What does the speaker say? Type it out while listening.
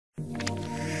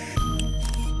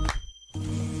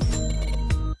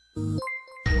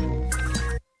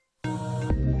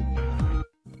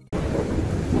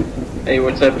Hey,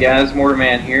 what's up guys?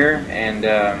 Mortarman here, and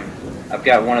I've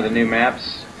got one of the new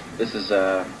maps. This is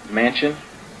a mansion,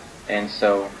 and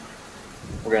so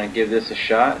we're going to give this a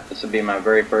shot. This will be my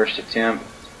very first attempt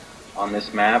on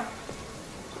this map,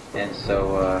 and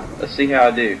so let's see how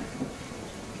I do.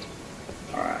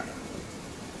 Alright,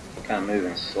 kind of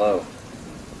moving slow.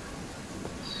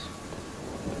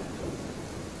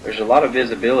 There's a lot of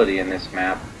visibility in this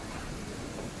map.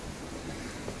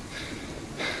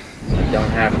 Don't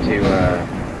have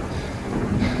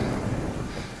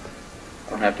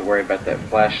to worry about that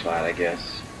flashlight, I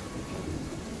guess.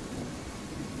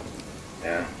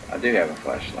 Yeah, I do have a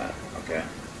flashlight. Okay.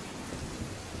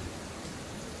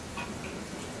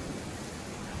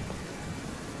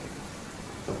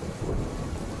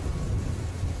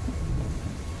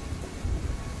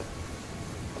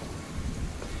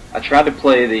 I tried to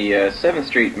play the 7th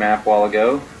Street map a while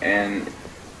ago, and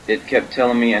it kept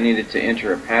telling me I needed to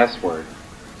enter a password,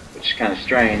 which is kind of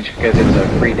strange because it's a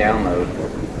free download.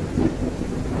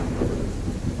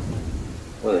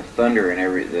 Well, the thunder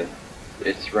and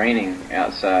it's raining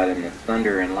outside, and the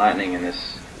thunder and lightning in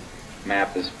this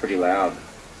map is pretty loud.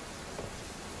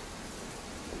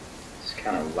 It's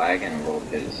kind of lagging a little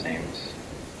bit, it seems.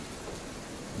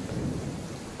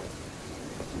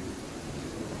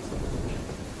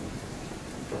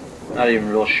 Not even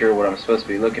real sure what I'm supposed to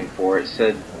be looking for. It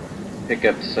said pick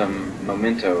up some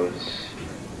mementos.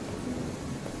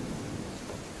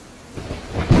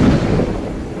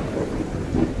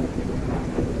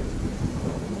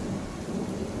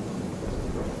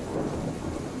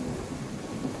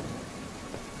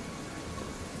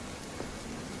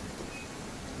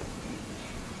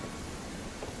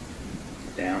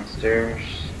 Downstairs.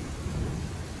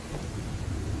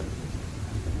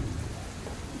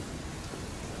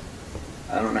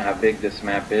 I don't know how big this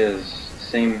map is. It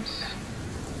seems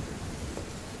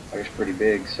like it's pretty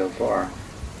big so far.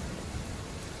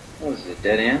 What is it, a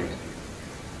dead end?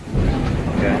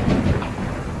 Okay.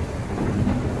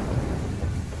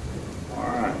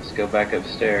 Alright, let's go back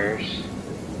upstairs.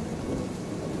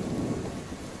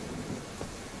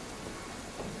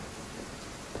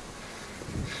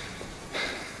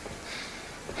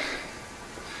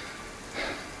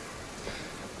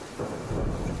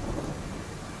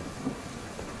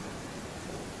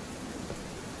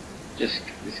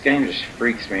 This game just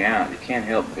freaks me out. You can't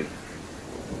help but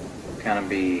kind of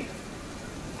be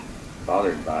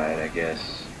bothered by it, I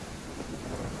guess.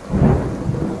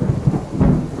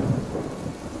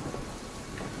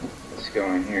 Let's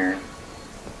go in here.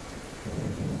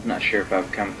 I'm not sure if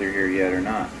I've come through here yet or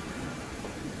not.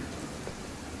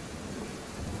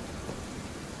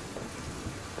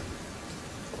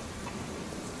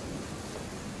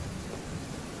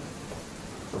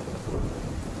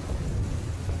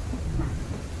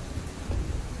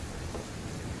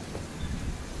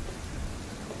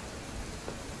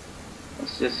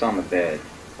 What's this on the bed?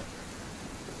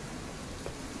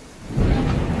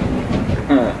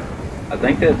 I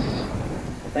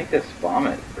think that's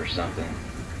vomit or something.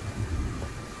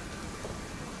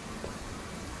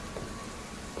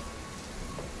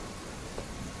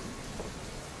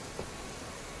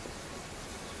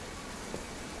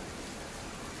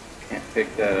 Can't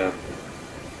pick that up.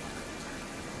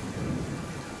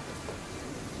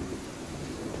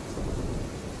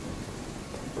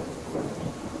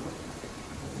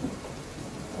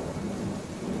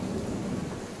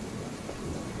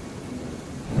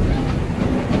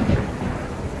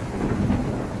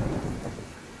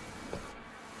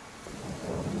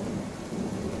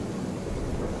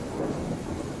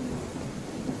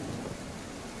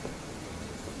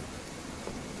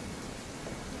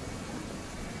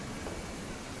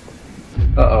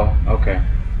 Uh-oh, okay.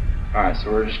 Alright,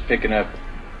 so we're just picking up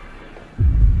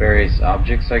various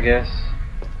objects, I guess.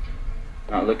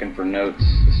 Not looking for notes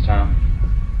this time.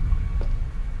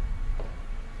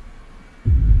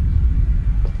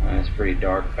 It's pretty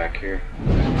dark back here.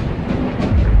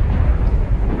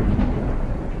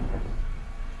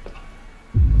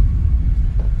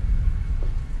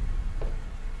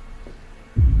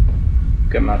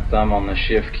 Got my thumb on the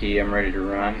shift key, I'm ready to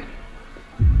run.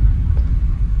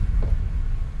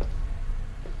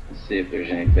 See if there's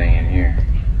anything in here.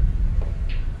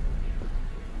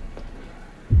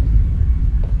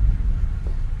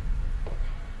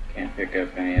 Can't pick up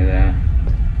any of that.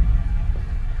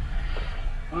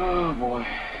 Oh boy.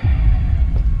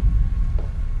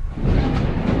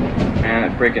 Man,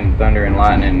 that freaking thunder and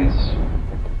lightning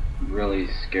is really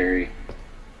scary.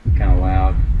 Kind of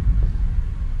loud.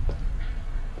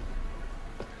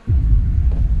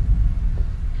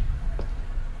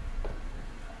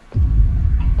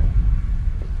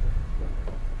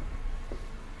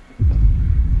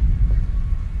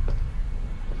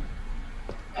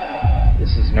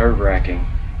 nerve-wracking.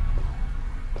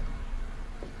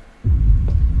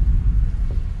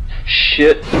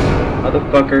 Shit,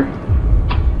 motherfucker.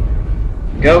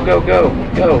 Go, go, go,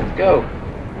 go, go.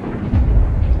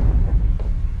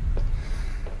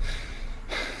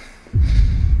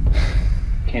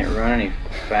 Can't run any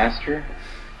faster.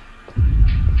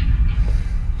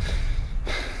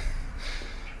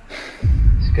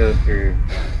 Let's go through.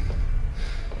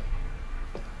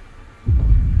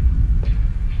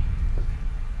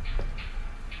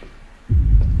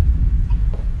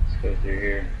 Let's go through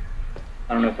here.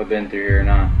 I don't know if I've been through here or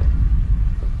not.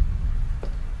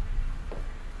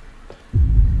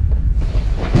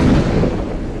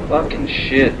 Fucking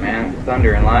shit, man.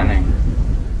 Thunder and lightning.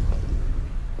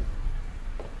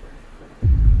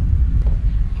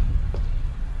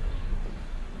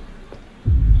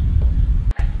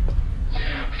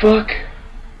 Fuck.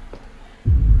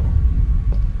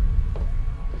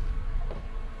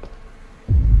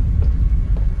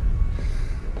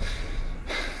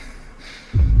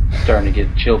 Starting to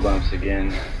get chill bumps again.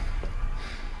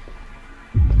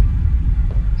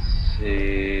 Let's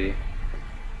see.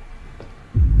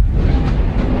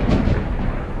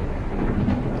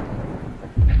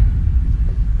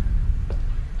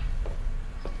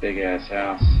 Big ass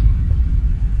house.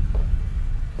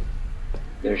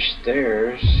 There's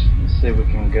stairs. Let's see if we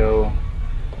can go.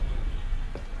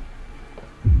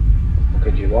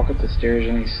 Could you walk up the stairs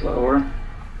any slower?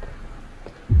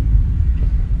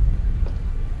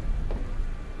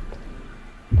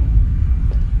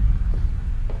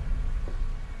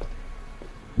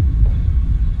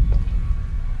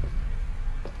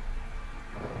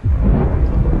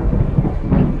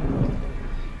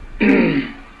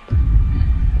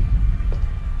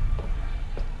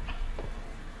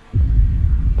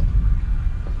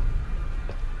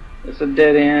 It's a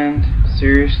dead end.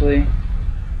 Seriously?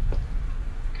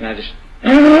 Can I just...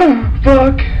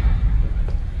 Fuck!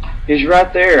 He's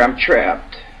right there. I'm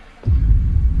trapped.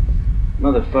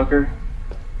 Motherfucker.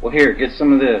 Well, here, get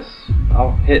some of this.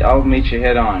 I'll meet you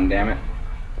head on, damn it.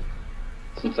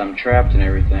 Since I'm trapped and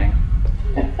everything.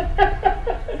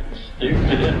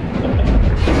 Stupid.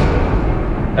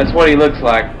 That's what he looks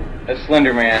like. A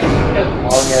Slender Man.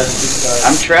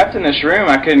 I'm trapped in this room.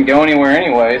 I couldn't go anywhere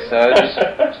anyway, so I just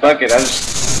fuck it. I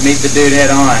just meet the dude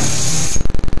head on.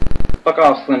 Fuck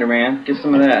off, Slender Man. Get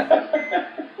some of that.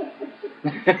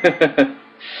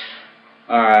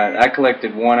 Alright, I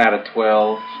collected 1 out of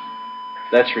 12.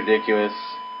 That's ridiculous.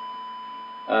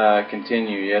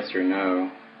 Continue, yes or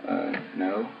no?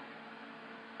 No.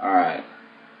 Alright.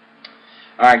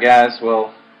 Alright, guys.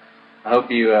 Well, I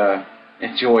hope you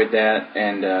enjoyed that,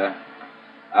 and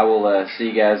I will see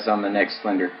you guys on the next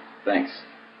Slender. Thanks.